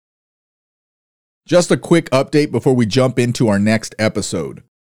Just a quick update before we jump into our next episode.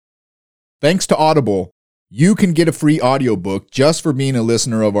 Thanks to Audible, you can get a free audiobook just for being a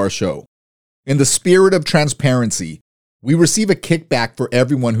listener of our show. In the spirit of transparency, we receive a kickback for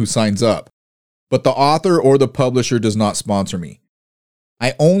everyone who signs up, but the author or the publisher does not sponsor me.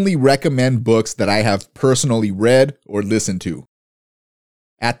 I only recommend books that I have personally read or listened to.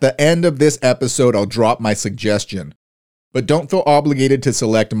 At the end of this episode, I'll drop my suggestion, but don't feel obligated to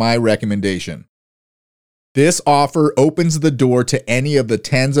select my recommendation. This offer opens the door to any of the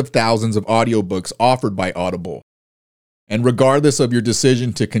tens of thousands of audiobooks offered by Audible. And regardless of your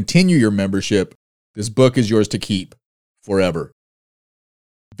decision to continue your membership, this book is yours to keep forever.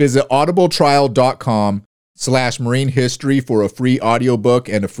 Visit audibletrial.com/marine history for a free audiobook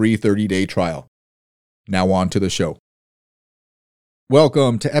and a free 30-day trial. Now on to the show.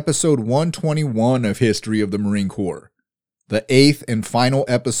 Welcome to episode 121 of History of the Marine Corps, the 8th and final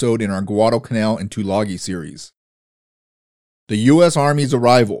episode in our Guadalcanal and Tulagi series. The U.S. Army's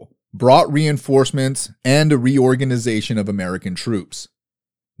arrival brought reinforcements and a reorganization of American troops.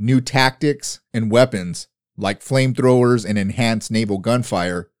 New tactics and weapons, like flamethrowers and enhanced naval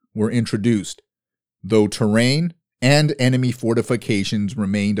gunfire, were introduced, though terrain and enemy fortifications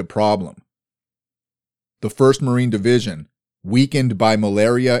remained a problem. The 1st Marine Division, weakened by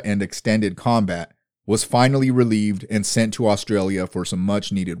malaria and extended combat, was finally relieved and sent to Australia for some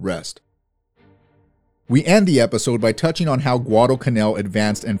much-needed rest. We end the episode by touching on how Guadalcanal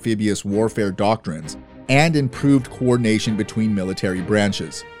advanced amphibious warfare doctrines and improved coordination between military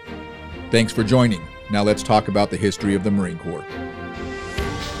branches. Thanks for joining. Now let's talk about the history of the Marine Corps.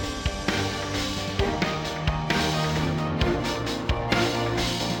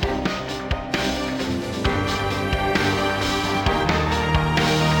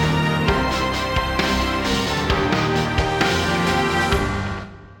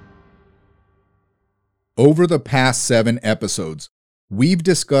 Over the past 7 episodes, we've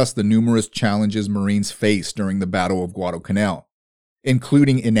discussed the numerous challenges Marines faced during the Battle of Guadalcanal,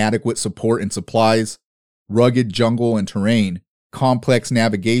 including inadequate support and supplies, rugged jungle and terrain, complex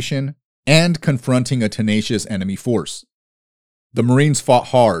navigation, and confronting a tenacious enemy force. The Marines fought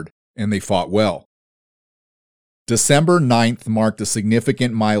hard, and they fought well. December 9th marked a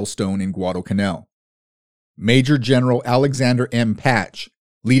significant milestone in Guadalcanal. Major General Alexander M. Patch,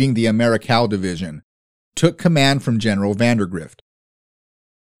 leading the Americal Division, took command from General Vandergrift.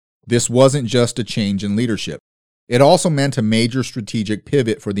 This wasn't just a change in leadership. It also meant a major strategic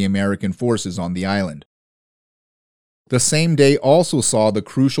pivot for the American forces on the island. The same day also saw the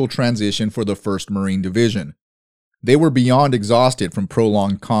crucial transition for the 1st Marine Division. They were beyond exhausted from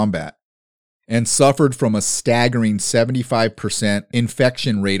prolonged combat and suffered from a staggering 75%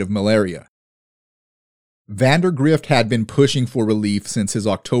 infection rate of malaria. Vandergrift had been pushing for relief since his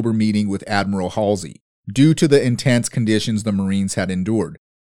October meeting with Admiral Halsey, due to the intense conditions the Marines had endured.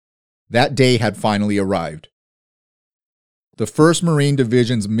 That day had finally arrived. The 1st Marine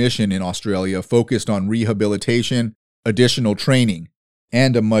Division's mission in Australia focused on rehabilitation, additional training,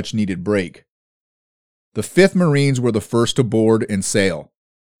 and a much-needed break. The 5th Marines were the first to board and sail.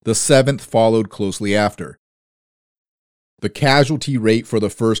 The 7th followed closely after. The casualty rate for the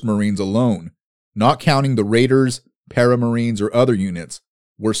 1st Marines alone, not counting the Raiders, Paramarines, or other units,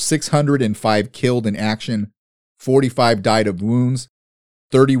 were 605 killed in action, 45 died of wounds,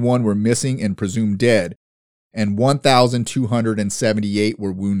 31 were missing and presumed dead, and 1,278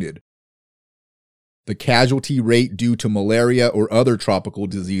 were wounded. The casualty rate due to malaria or other tropical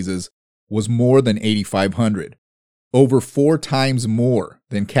diseases was more than 8,500, over 4 times more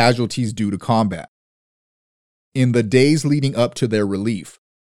than casualties due to combat. In the days leading up to their relief,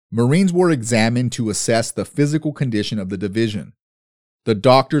 Marines were examined to assess the physical condition of the division. The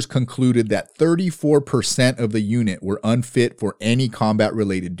doctors concluded that 34% of the unit were unfit for any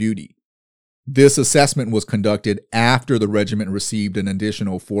combat-related duty. This assessment was conducted after the regiment received an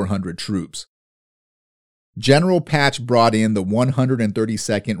additional 400 troops. General Patch brought in the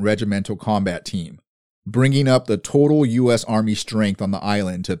 132nd Regimental Combat Team, bringing up the total U.S. Army strength on the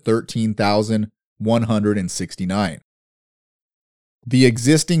island to 13,169. The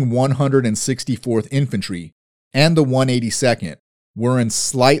existing 164th Infantry and the 182nd were in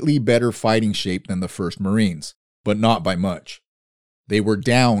slightly better fighting shape than the 1st Marines, but not by much. They were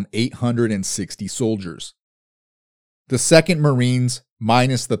down 860 soldiers. The 2nd Marines,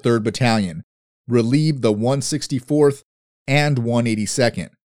 minus the 3rd Battalion, relieved the 164th and 182nd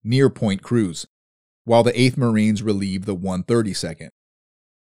near Point Cruz, while the 8th Marines relieved the 132nd.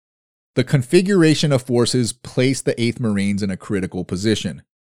 The configuration of forces placed the 8th Marines in a critical position,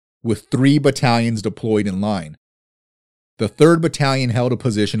 with 3 battalions deployed in line. The 3rd Battalion held a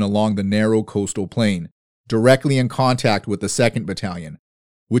position along the narrow coastal plain, directly in contact with the 2nd Battalion,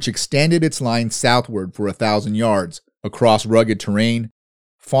 which extended its line southward for 1,000 yards across rugged terrain,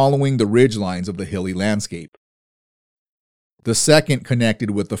 following the ridge lines of the hilly landscape. The 2nd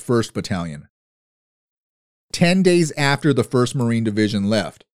connected with the 1st Battalion. 10 days after the 1st Marine Division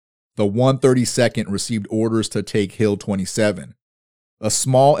left, the 132nd received orders to take Hill 27, a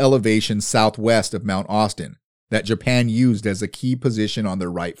small elevation southwest of Mount Austin that Japan used as a key position on their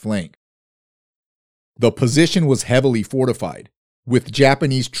right flank. The position was heavily fortified, with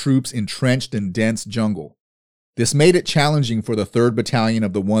Japanese troops entrenched in dense jungle. This made it challenging for the 3rd Battalion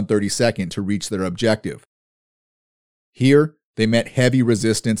of the 132nd to reach their objective. Here, they met heavy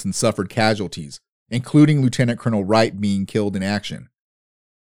resistance and suffered casualties, including Lieutenant Colonel Wright being killed in action.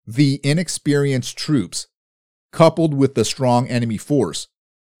 The inexperienced troops, coupled with the strong enemy force,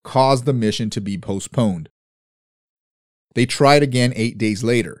 caused the mission to be postponed. They tried again 8 days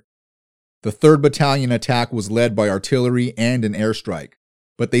later. The 3rd Battalion attack was led by artillery and an airstrike,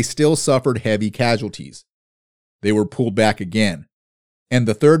 but they still suffered heavy casualties. They were pulled back again, and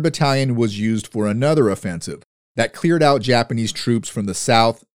the 3rd Battalion was used for another offensive that cleared out Japanese troops from the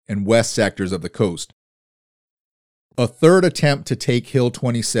south and west sectors of the coast. A 3rd attempt to take Hill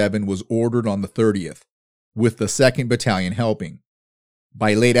 27 was ordered on the 30th, with the 2nd Battalion helping.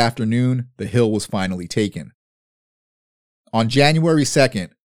 By late afternoon, the hill was finally taken. On January 2nd,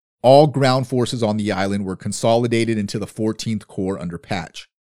 all ground forces on the island were consolidated into the 14th Corps under Patch.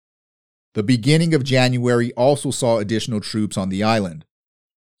 The beginning of January also saw additional troops on the island.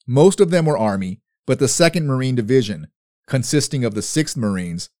 Most of them were Army, but the 2nd Marine Division, consisting of the 6th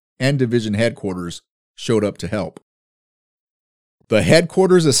Marines and Division Headquarters, showed up to help. The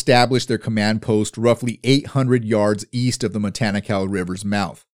headquarters established their command post roughly 800 yards east of the Guadalcanal River's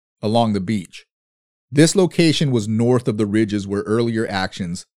mouth, along the beach. This location was north of the ridges where earlier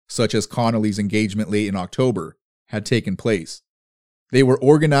actions, such as Connolly's engagement late in October, had taken place. They were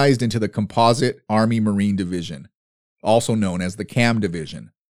organized into the Composite Army Marine Division, also known as the CAM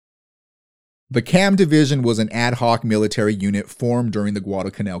Division. The CAM Division was an ad hoc military unit formed during the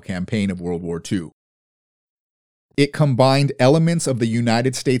Guadalcanal campaign of World War II. It combined elements of the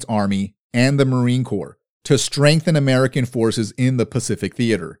United States Army and the Marine Corps to strengthen American forces in the Pacific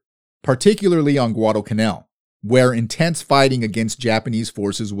Theater, particularly on Guadalcanal, where intense fighting against Japanese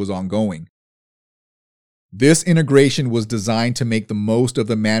forces was ongoing. This integration was designed to make the most of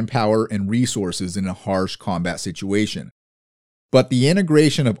the manpower and resources in a harsh combat situation. But the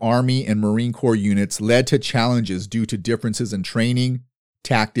integration of Army and Marine Corps units led to challenges due to differences in training,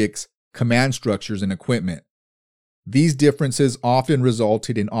 tactics, command structures, and equipment. These differences often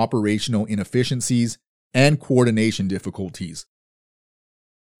resulted in operational inefficiencies and coordination difficulties.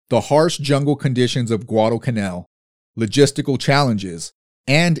 The harsh jungle conditions of Guadalcanal, logistical challenges,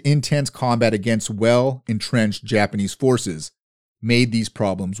 and intense combat against well-entrenched Japanese forces made these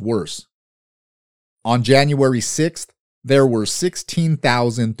problems worse. On January 6th, there were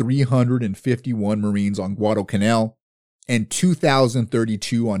 16,351 Marines on Guadalcanal and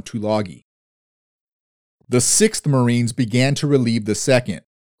 2,032 on Tulagi. The 6th Marines began to relieve the 2nd,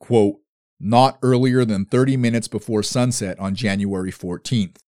 quote, not earlier than 30 minutes before sunset on January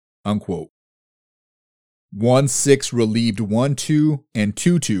 14th, unquote. 1-6 relieved 1-2 and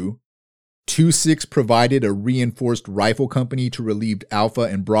 2-2. 2-6 provided a reinforced rifle company to relieve Alpha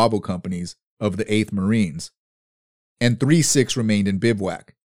and Bravo companies of the 8th Marines, and 3-6 remained in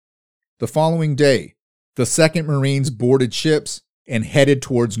bivouac. The following day, the 2nd Marines boarded ships and headed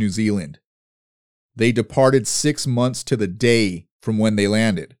towards New Zealand. They departed 6 months to the day from when they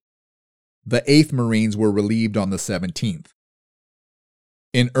landed. The 8th Marines were relieved on the 17th.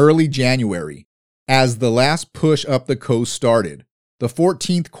 In early January, as the last push up the coast started, the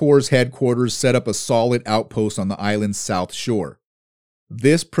 14th Corps' headquarters set up a solid outpost on the island's south shore.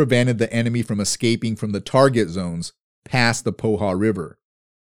 This prevented the enemy from escaping from the target zones past the Poha River.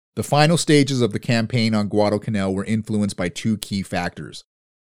 The final stages of the campaign on Guadalcanal were influenced by two key factors.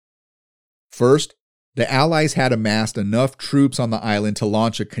 First, the Allies had amassed enough troops on the island to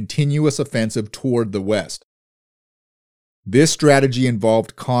launch a continuous offensive toward the west. This strategy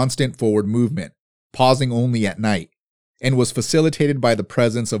involved constant forward movement, pausing only at night, and was facilitated by the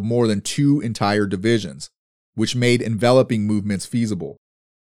presence of more than 2 entire divisions, which made enveloping movements feasible.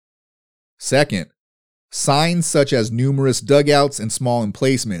 Second, signs such as numerous dugouts and small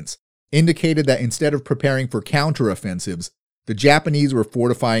emplacements indicated that instead of preparing for counteroffensives, the Japanese were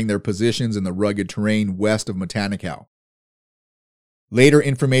fortifying their positions in the rugged terrain west of Guadalcanal. Later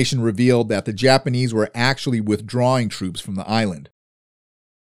information revealed that the Japanese were actually withdrawing troops from the island.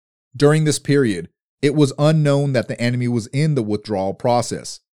 During this period, it was unknown that the enemy was in the withdrawal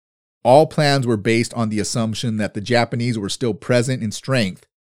process. All plans were based on the assumption that the Japanese were still present in strength,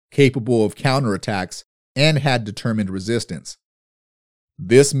 capable of counterattacks, and had determined resistance.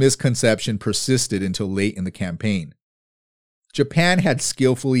 This misconception persisted until late in the campaign. Japan had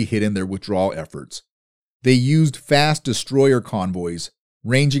skillfully hidden their withdrawal efforts. They used fast destroyer convoys,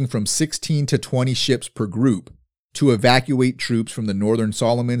 ranging from 16 to 20 ships per group, to evacuate troops from the Northern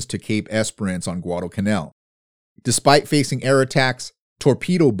Solomons to Cape Esperance on Guadalcanal. Despite facing air attacks,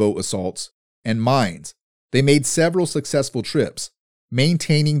 torpedo boat assaults, and mines, they made several successful trips,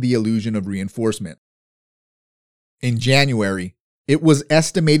 maintaining the illusion of reinforcement. In January, it was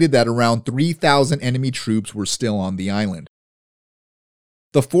estimated that around 3,000 enemy troops were still on the island.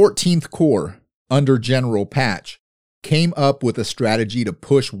 The 14th Corps, under General Patch, came up with a strategy to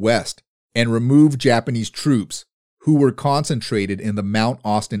push west and remove Japanese troops who were concentrated in the Mount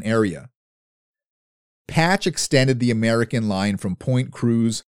Austin area. Patch extended the American line from Point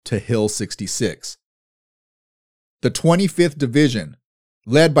Cruz to Hill 66. The 25th Division,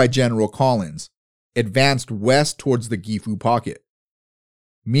 led by General Collins, advanced west towards the Gifu Pocket.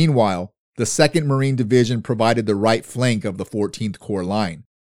 Meanwhile, the 2nd Marine Division provided the right flank of the 14th Corps line,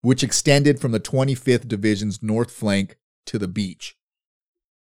 which extended from the 25th Division's north flank to the beach.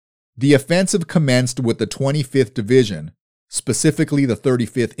 The offensive commenced with the 25th Division, specifically the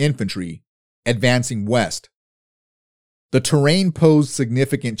 35th Infantry, advancing west. The terrain posed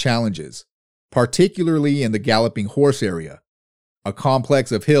significant challenges, particularly in the Galloping Horse area, a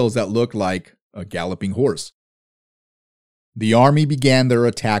complex of hills that looked like a galloping horse. The Army began their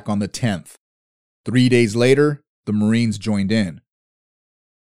attack on the 10th. 3 days later, the Marines joined in.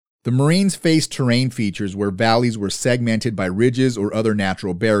 The Marines faced terrain features where valleys were segmented by ridges or other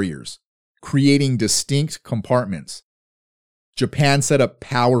natural barriers, creating distinct compartments. Japan set up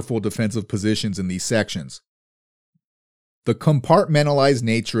powerful defensive positions in these sections. The compartmentalized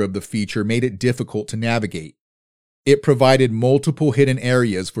nature of the feature made it difficult to navigate. It provided multiple hidden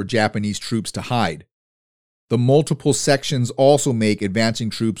areas for Japanese troops to hide. The multiple sections also make advancing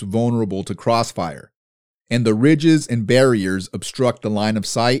troops vulnerable to crossfire, and the ridges and barriers obstruct the line of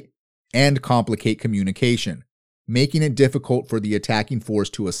sight and complicate communication, making it difficult for the attacking force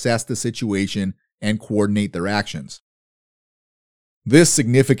to assess the situation and coordinate their actions. This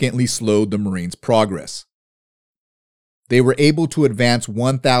significantly slowed the Marines' progress. They were able to advance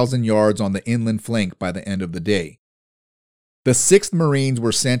 1,000 yards on the inland flank by the end of the day. The 6th Marines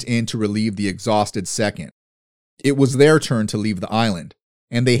were sent in to relieve the exhausted 2nd. It was their turn to leave the island,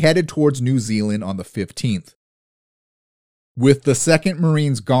 and they headed towards New Zealand on the 15th. With the 2nd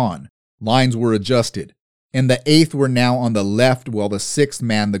Marines gone, lines were adjusted, and the 8th were now on the left while the 6th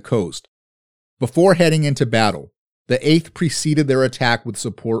manned the coast. Before heading into battle, the 8th preceded their attack with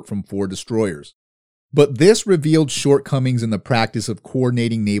support from 4 destroyers. But this revealed shortcomings in the practice of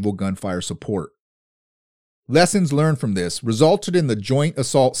coordinating naval gunfire support. Lessons learned from this resulted in the Joint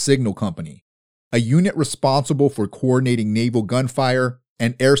Assault Signal Company, a unit responsible for coordinating naval gunfire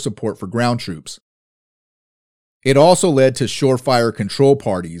and air support for ground troops. It also led to shorefire control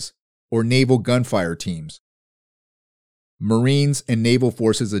parties, or naval gunfire teams. Marines and naval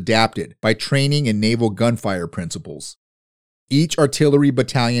forces adapted by training in naval gunfire principles. Each artillery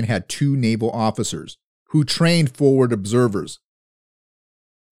battalion had 2 naval officers, who trained forward observers.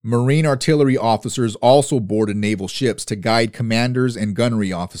 Marine artillery officers also boarded naval ships to guide commanders and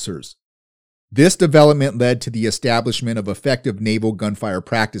gunnery officers. This development led to the establishment of effective naval gunfire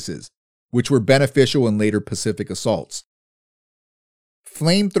practices, which were beneficial in later Pacific assaults.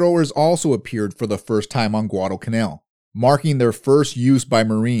 Flamethrowers also appeared for the first time on Guadalcanal, marking their first use by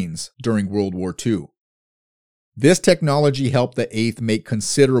Marines during World War II. This technology helped the 8th make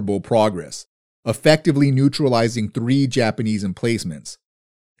considerable progress, effectively neutralizing 3 Japanese emplacements.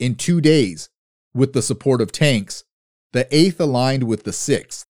 In 2 days, with the support of tanks, the 8th aligned with the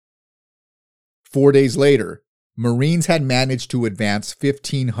 6th. 4 days later, Marines had managed to advance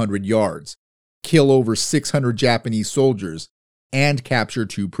 1,500 yards, kill over 600 Japanese soldiers, and capture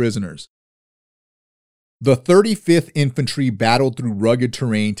 2 prisoners. The 35th Infantry battled through rugged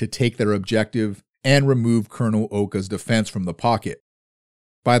terrain to take their objective and remove Colonel Oka's defense from the pocket.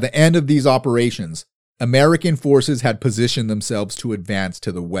 By the end of these operations, American forces had positioned themselves to advance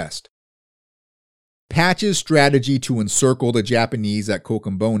to the west. Patch's strategy to encircle the Japanese at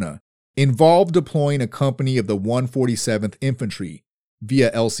Cochabamba involved deploying a company of the 147th Infantry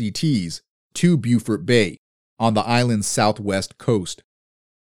via LCTs to Beaufort Bay on the island's southwest coast.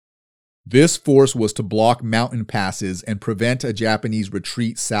 This force was to block mountain passes and prevent a Japanese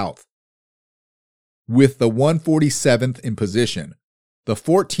retreat south. With the 147th in position, the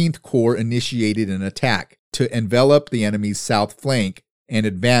 14th Corps initiated an attack to envelop the enemy's south flank and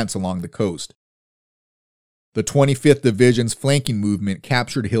advance along the coast. The 25th Division's flanking movement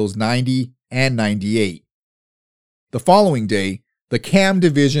captured Hills 90 and 98. The following day, the CAM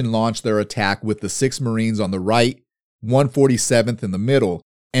Division launched their attack with the 6th Marines on the right, 147th in the middle,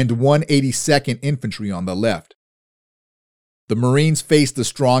 and 182nd Infantry on the left. The Marines faced the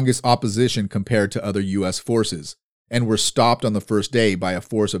strongest opposition compared to other U.S. forces, and were stopped on the first day by a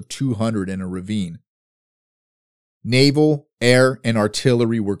force of 200 in a ravine. Naval, air, and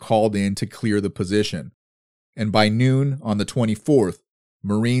artillery were called in to clear the position, and by noon on the 24th,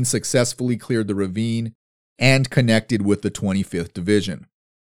 Marines successfully cleared the ravine and connected with the 25th Division.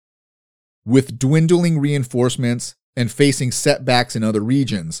 With dwindling reinforcements and facing setbacks in other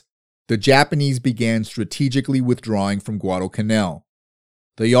regions, the Japanese began strategically withdrawing from Guadalcanal.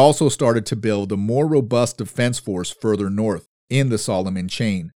 They also started to build a more robust defense force further north in the Solomon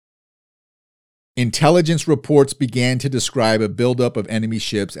Chain. Intelligence reports began to describe a buildup of enemy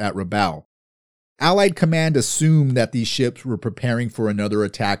ships at Rabaul. Allied command assumed that these ships were preparing for another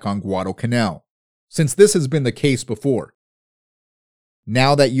attack on Guadalcanal, since this has been the case before.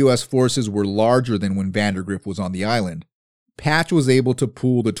 Now that U.S. forces were larger than when Vandergrift was on the island, Patch was able to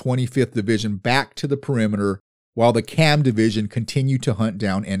pull the 25th Division back to the perimeter while the CAM Division continued to hunt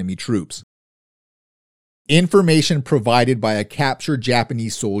down enemy troops. Information provided by a captured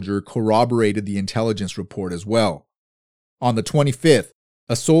Japanese soldier corroborated the intelligence report as well. On the 25th,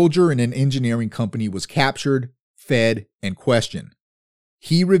 a soldier in an engineering company was captured, fed, and questioned.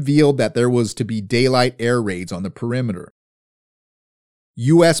 He revealed that there was to be daylight air raids on the perimeter.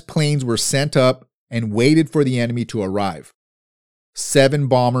 U.S. planes were sent up and waited for the enemy to arrive. 7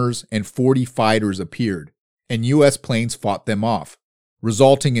 bombers and 40 fighters appeared, and U.S. planes fought them off,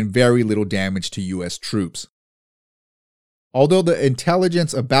 resulting in very little damage to U.S. troops. Although the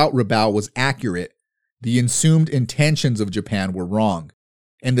intelligence about Rabaul was accurate, the assumed intentions of Japan were wrong,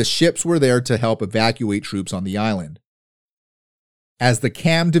 and the ships were there to help evacuate troops on the island. As the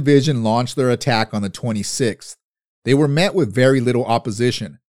CAM Division launched their attack on the 26th, they were met with very little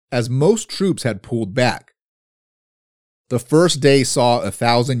opposition, as most troops had pulled back. The first day saw a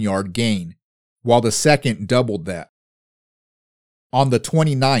 1,000-yard gain, while the second doubled that. On the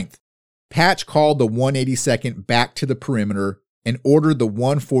 29th, Patch called the 182nd back to the perimeter and ordered the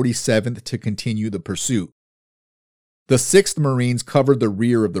 147th to continue the pursuit. The 6th Marines covered the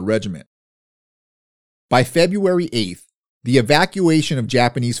rear of the regiment. By February 8th, the evacuation of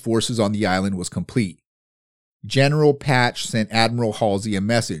Japanese forces on the island was complete. General Patch sent Admiral Halsey a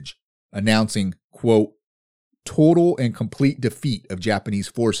message announcing, quote, total and complete defeat of Japanese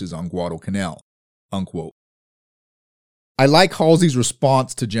forces on Guadalcanal, unquote. I like Halsey's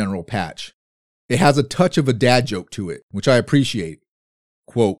response to General Patch. It has a touch of a dad joke to it, which I appreciate.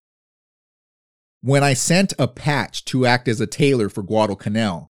 Quote, when I sent a Patch to act as a tailor for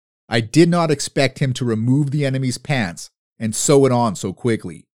Guadalcanal, I did not expect him to remove the enemy's pants and sew it on so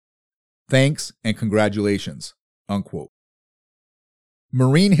quickly. Thanks and congratulations, unquote.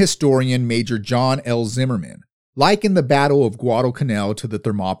 Marine historian Major John L. Zimmerman likened the Battle of Guadalcanal to the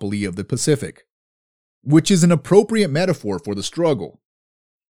Thermopylae of the Pacific, which is an appropriate metaphor for the struggle.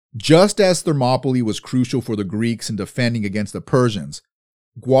 Just as Thermopylae was crucial for the Greeks in defending against the Persians,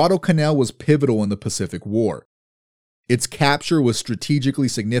 Guadalcanal was pivotal in the Pacific War. Its capture was strategically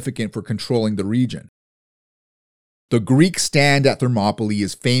significant for controlling the region. The Greek stand at Thermopylae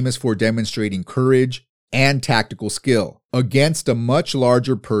is famous for demonstrating courage and tactical skill against a much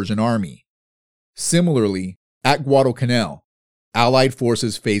larger Persian army. Similarly, at Guadalcanal, Allied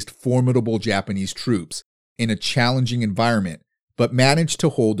forces faced formidable Japanese troops in a challenging environment, but managed to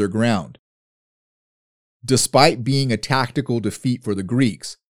hold their ground. Despite being a tactical defeat for the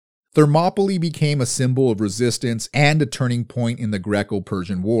Greeks, Thermopylae became a symbol of resistance and a turning point in the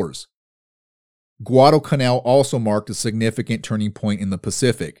Greco-Persian Wars. Guadalcanal also marked a significant turning point in the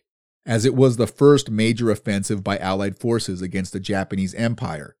Pacific, as it was the first major offensive by Allied forces against the Japanese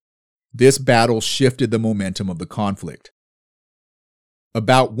Empire. This battle shifted the momentum of the conflict.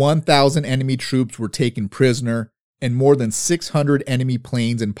 About 1,000 enemy troops were taken prisoner, and more than 600 enemy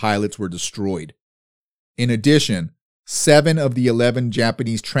planes and pilots were destroyed. In addition, 7 of the 11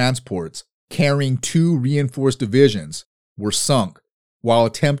 Japanese transports, carrying 2 reinforced divisions, were sunk while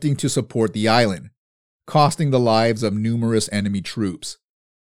attempting to support the island, costing the lives of numerous enemy troops.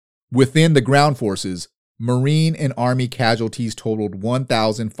 Within the ground forces, Marine and Army casualties totaled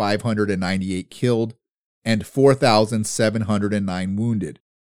 1,598 killed and 4,709 wounded.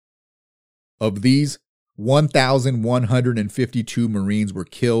 Of these, 1,152 Marines were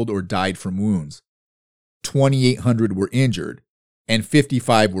killed or died from wounds. 2,800 were injured, and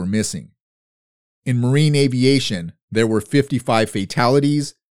 55 were missing. In Marine aviation, there were 55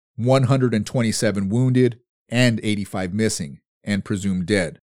 fatalities, 127 wounded, and 85 missing, and presumed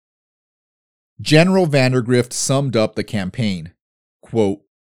dead. General Vandergrift summed up the campaign, quote,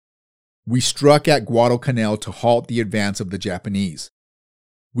 "We struck at Guadalcanal to halt the advance of the Japanese.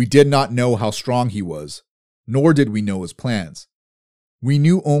 We did not know how strong he was, nor did we know his plans. We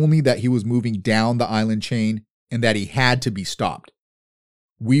knew only that he was moving down the island chain and that he had to be stopped.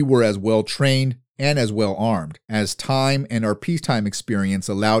 We were as well trained and as well armed as time and our peacetime experience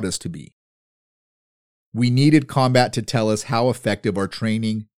allowed us to be. We needed combat to tell us how effective our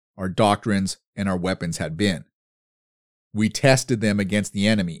training, our doctrines, and our weapons had been. We tested them against the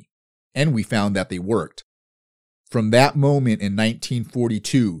enemy, and we found that they worked. From that moment in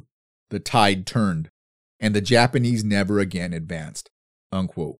 1942, the tide turned, and the Japanese never again advanced."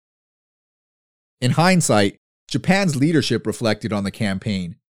 Unquote. In hindsight, Japan's leadership reflected on the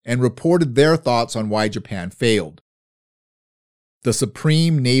campaign and reported their thoughts on why Japan failed. The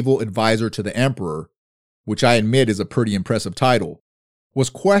Supreme Naval Advisor to the Emperor, which I admit is a pretty impressive title, was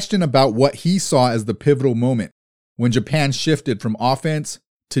questioned about what he saw as the pivotal moment when Japan shifted from offense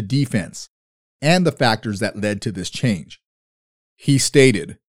to defense and the factors that led to this change. He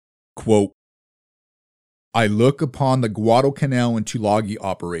stated, quote, "I look upon the Guadalcanal and Tulagi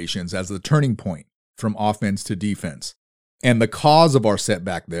operations as the turning point from offense to defense, and the cause of our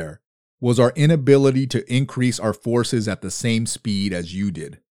setback there was our inability to increase our forces at the same speed as you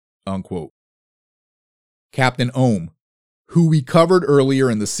did." Unquote. Captain Ohm, who we covered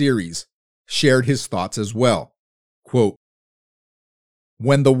earlier in the series, shared his thoughts as well. Quote,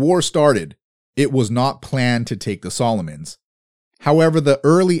 "When the war started, it was not planned to take the Solomons. However, the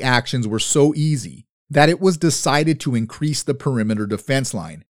early actions were so easy that it was decided to increase the perimeter defense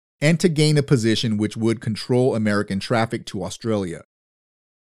line and to gain a position which would control American traffic to Australia.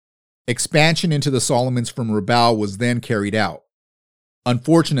 Expansion into the Solomons from Rabaul was then carried out.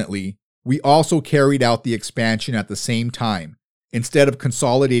 Unfortunately, we also carried out the expansion at the same time, instead of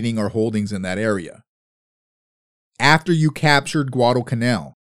consolidating our holdings in that area. After you captured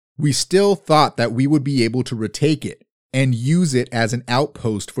Guadalcanal, we still thought that we would be able to retake it and use it as an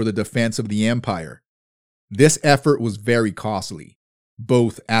outpost for the defense of the empire. This effort was very costly,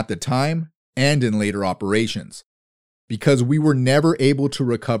 both at the time and in later operations, because we were never able to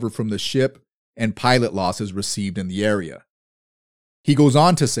recover from the ship and pilot losses received in the area." He goes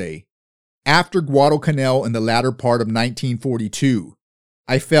on to say, "After Guadalcanal in the latter part of 1942,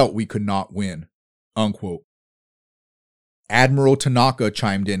 I felt we could not win." Unquote. Admiral Tanaka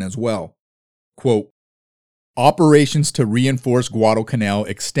chimed in as well. Quote, "Operations to reinforce Guadalcanal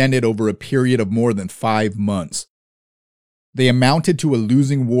extended over a period of more than 5 months. They amounted to a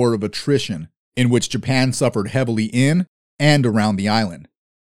losing war of attrition in which Japan suffered heavily in and around the island.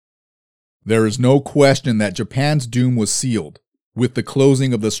 There is no question that Japan's doom was sealed with the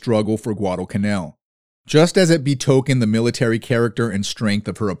closing of the struggle for Guadalcanal. Just as it betokened the military character and strength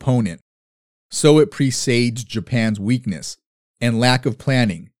of her opponent, so it presaged Japan's weakness and lack of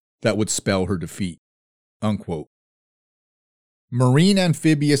planning that would spell her defeat." Unquote. Marine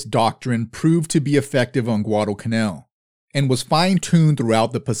amphibious doctrine proved to be effective on Guadalcanal and was fine-tuned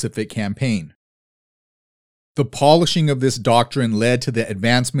throughout the Pacific campaign. The polishing of this doctrine led to the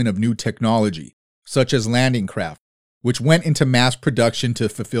advancement of new technology, such as landing craft, which went into mass production to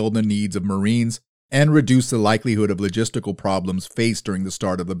fulfill the needs of Marines and reduce the likelihood of logistical problems faced during the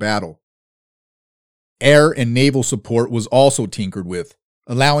start of the battle. Air and naval support was also tinkered with,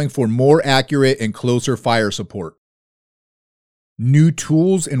 allowing for more accurate and closer fire support. New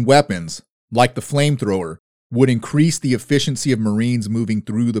tools and weapons, like the flamethrower, would increase the efficiency of Marines moving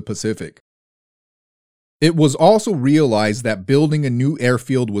through the Pacific. It was also realized that building a new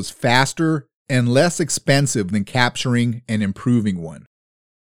airfield was faster and less expensive than capturing and improving one.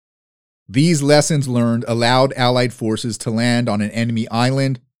 These lessons learned allowed Allied forces to land on an enemy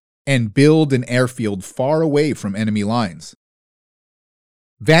island and build an airfield far away from enemy lines.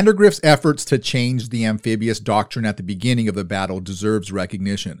 Vandergrift's efforts to change the amphibious doctrine at the beginning of the battle deserves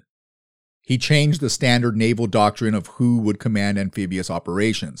recognition. He changed the standard naval doctrine of who would command amphibious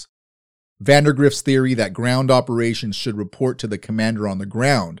operations. Vandergrift's theory that ground operations should report to the commander on the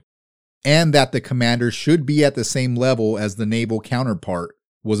ground, and that the commander should be at the same level as the naval counterpart,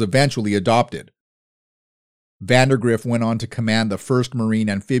 was eventually adopted. Vandergrift went on to command the 1st Marine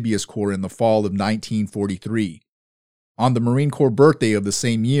Amphibious Corps in the fall of 1943. On the Marine Corps birthday of the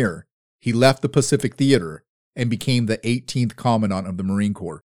same year, he left the Pacific Theater and became the 18th Commandant of the Marine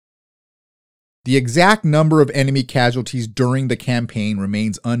Corps. The exact number of enemy casualties during the campaign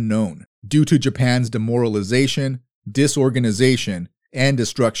remains unknown due to Japan's demoralization disorganization, and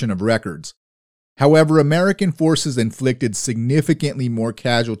destruction of records. However, American forces inflicted significantly more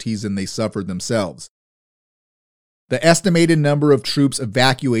casualties than they suffered themselves. The estimated number of troops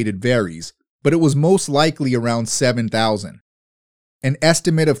evacuated varies, but it was most likely around 7,000. An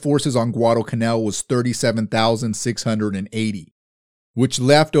estimate of forces on Guadalcanal was 37,680, which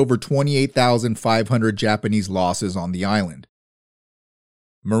left over 28,500 Japanese losses on the island.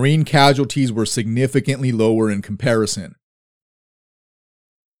 Marine casualties were significantly lower in comparison.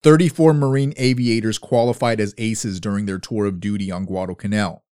 34 Marine aviators qualified as aces during their tour of duty on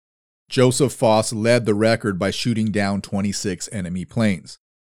Guadalcanal. Joseph Foss led the record by shooting down 26 enemy planes.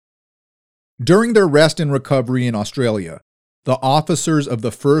 During their rest and recovery in Australia, the officers of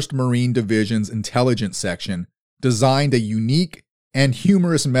the 1st Marine Division's intelligence section designed a unique and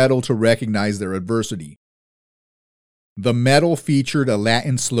humorous medal to recognize their adversity. The medal featured a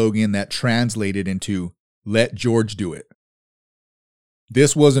Latin slogan that translated into, "Let George do it."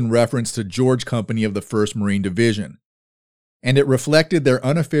 This was in reference to George Company of the 1st Marine Division, and it reflected their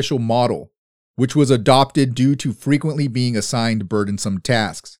unofficial model, which was adopted due to frequently being assigned burdensome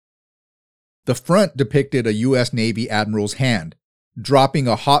tasks. The front depicted a U.S. Navy admiral's hand, dropping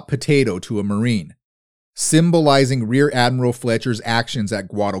a hot potato to a Marine, symbolizing Rear Admiral Fletcher's actions at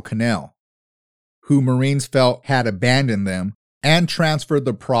Guadalcanal, who Marines felt had abandoned them and transferred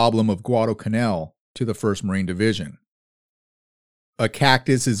the problem of Guadalcanal to the 1st Marine Division. A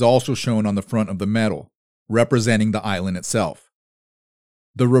cactus is also shown on the front of the medal, representing the island itself.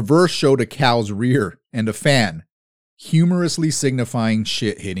 The reverse showed a cow's rear and a fan, humorously signifying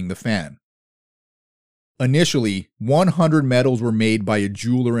shit hitting the fan. Initially, 100 medals were made by a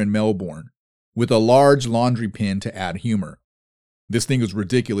jeweler in Melbourne, with a large laundry pin to add humor. This thing was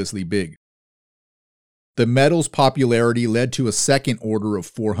ridiculously big. The medal's popularity led to a second order of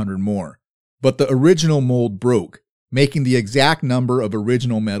 400 more, but the original mold broke, making the exact number of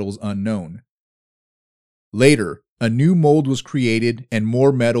original medals unknown. Later, a new mold was created and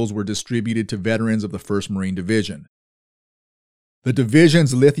more medals were distributed to veterans of the 1st Marine Division. The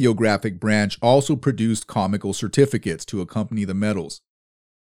division's lithographic branch also produced comical certificates to accompany the medals.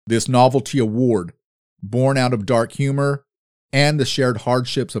 This novelty award, born out of dark humor and the shared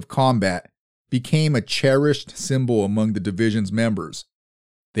hardships of combat, became a cherished symbol among the division's members.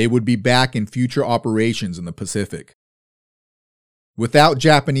 They would be back in future operations in the Pacific. Without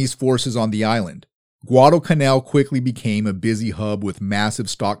Japanese forces on the island, Guadalcanal quickly became a busy hub with massive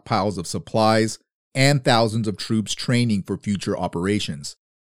stockpiles of supplies and thousands of troops training for future operations.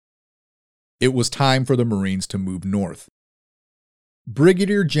 It was time for the Marines to move north.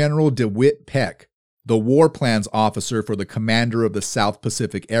 Brigadier General DeWitt Peck, the war plans officer for the commander of the South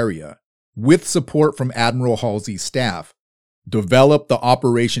Pacific area, with support from Admiral Halsey's staff, developed the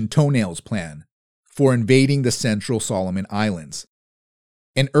Operation Toenails plan for invading the Central Solomon Islands.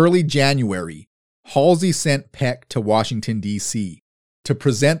 In early January, Halsey sent Peck to Washington, D.C. to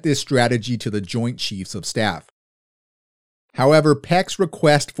present this strategy to the Joint Chiefs of Staff. However, Peck's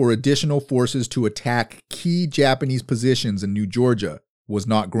request for additional forces to attack key Japanese positions in New Georgia was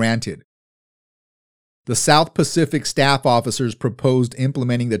not granted. The South Pacific staff officers proposed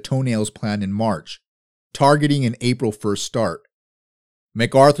implementing the Toenails plan in March, targeting an April 1st start.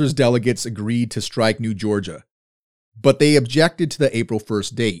 MacArthur's delegates agreed to strike New Georgia, but they objected to the April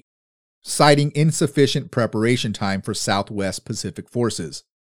 1st date, citing insufficient preparation time for Southwest Pacific forces.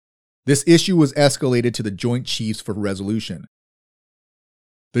 This issue was escalated to the Joint Chiefs for resolution.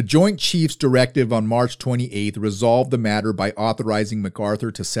 The Joint Chiefs directive on March 28th resolved the matter by authorizing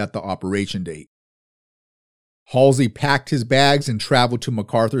MacArthur to set the operation date. Halsey packed his bags and traveled to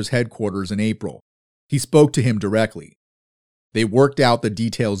MacArthur's headquarters in April. He spoke to him directly. They worked out the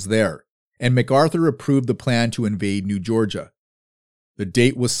details there, and MacArthur approved the plan to invade New Georgia. The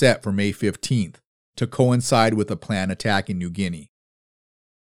date was set for May 15th, to coincide with a planned attack in New Guinea.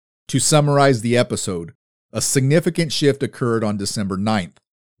 To summarize the episode, a significant shift occurred on December 9th,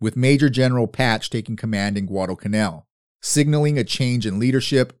 with Major General Patch taking command in Guadalcanal, signaling a change in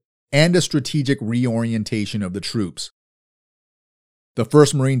leadership and a strategic reorientation of the troops. The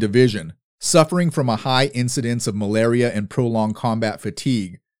 1st Marine Division, suffering from a high incidence of malaria and prolonged combat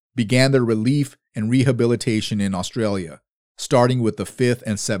fatigue, began their relief and rehabilitation in Australia, starting with the 5th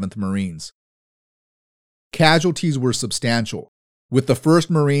and 7th Marines. Casualties were substantial, with the 1st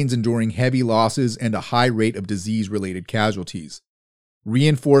Marines enduring heavy losses and a high rate of disease-related casualties.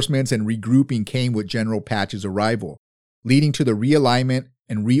 Reinforcements and regrouping came with General Patch's arrival, leading to the realignment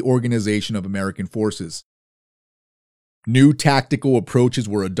and reorganization of American forces. New tactical approaches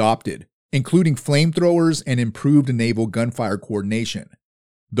were adopted, including flamethrowers and improved naval gunfire coordination,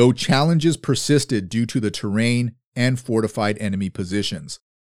 though challenges persisted due to the terrain and fortified enemy positions.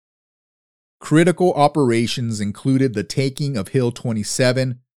 Critical operations included the taking of Hill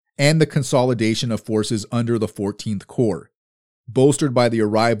 27 and the consolidation of forces under the 14th Corps, bolstered by the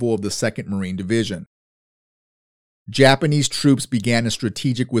arrival of the 2nd Marine Division. Japanese troops began a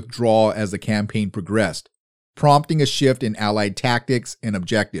strategic withdrawal as the campaign progressed, prompting a shift in Allied tactics and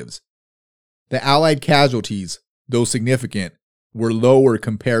objectives. The Allied casualties, though significant, were lower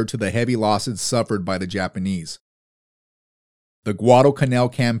compared to the heavy losses suffered by the Japanese. The Guadalcanal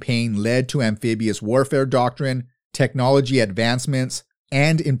campaign led to amphibious warfare doctrine, technology advancements,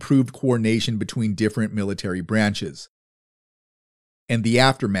 and improved coordination between different military branches. In the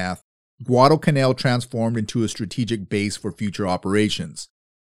aftermath, Guadalcanal transformed into a strategic base for future operations.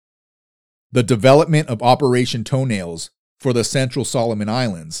 The development of Operation Toenails for the Central Solomon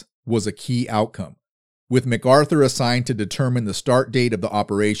Islands was a key outcome, with MacArthur assigned to determine the start date of the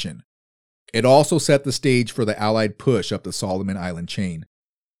operation. It also set the stage for the Allied push up the Solomon Island chain.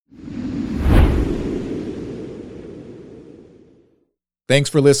 Thanks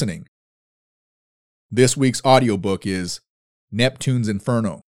for listening. This week's audiobook is Neptune's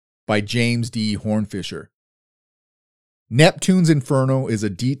Inferno by James D. Hornfisher. Neptune's Inferno is a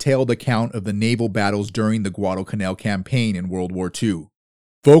detailed account of the naval battles during the Guadalcanal campaign in World War II,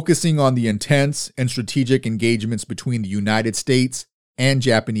 focusing on the intense and strategic engagements between the United States and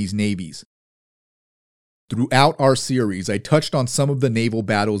Japanese navies. Throughout our series, I touched on some of the naval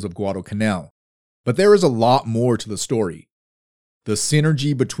battles of Guadalcanal, but there is a lot more to the story. The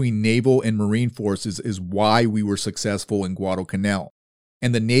synergy between naval and marine forces is why we were successful in Guadalcanal,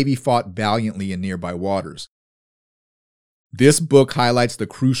 and the Navy fought valiantly in nearby waters. This book highlights the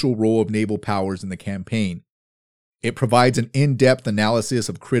crucial role of naval powers in the campaign. It provides an in-depth analysis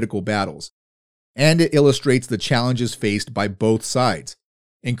of critical battles, and it illustrates the challenges faced by both sides,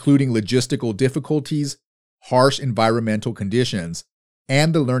 including logistical difficulties, harsh environmental conditions,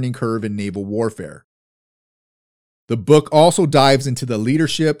 and the learning curve in naval warfare. The book also dives into the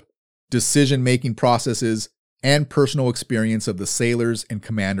leadership, decision-making processes, and personal experience of the sailors and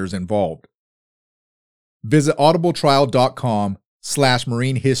commanders involved. Visit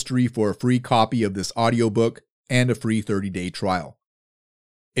audibletrial.com/marine history for a free copy of this audiobook and a free 30-day trial.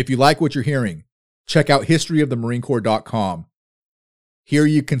 If you like what you're hearing, check out historyofthemarinecorps.com. Here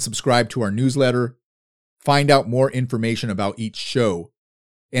you can subscribe to our newsletter, find out more information about each show,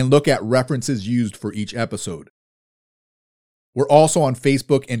 and look at references used for each episode. We're also on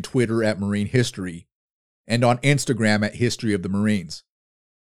Facebook and Twitter at Marine History, and on Instagram at History of the Marines.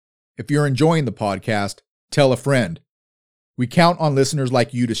 If you're enjoying the podcast, tell a friend. We count on listeners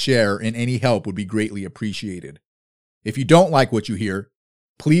like you to share, and any help would be greatly appreciated. If you don't like what you hear,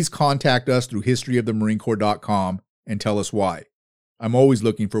 please contact us through historyofthemarinecorps.com and tell us why. I'm always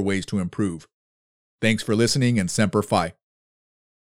looking for ways to improve. Thanks for listening, and Semper Fi.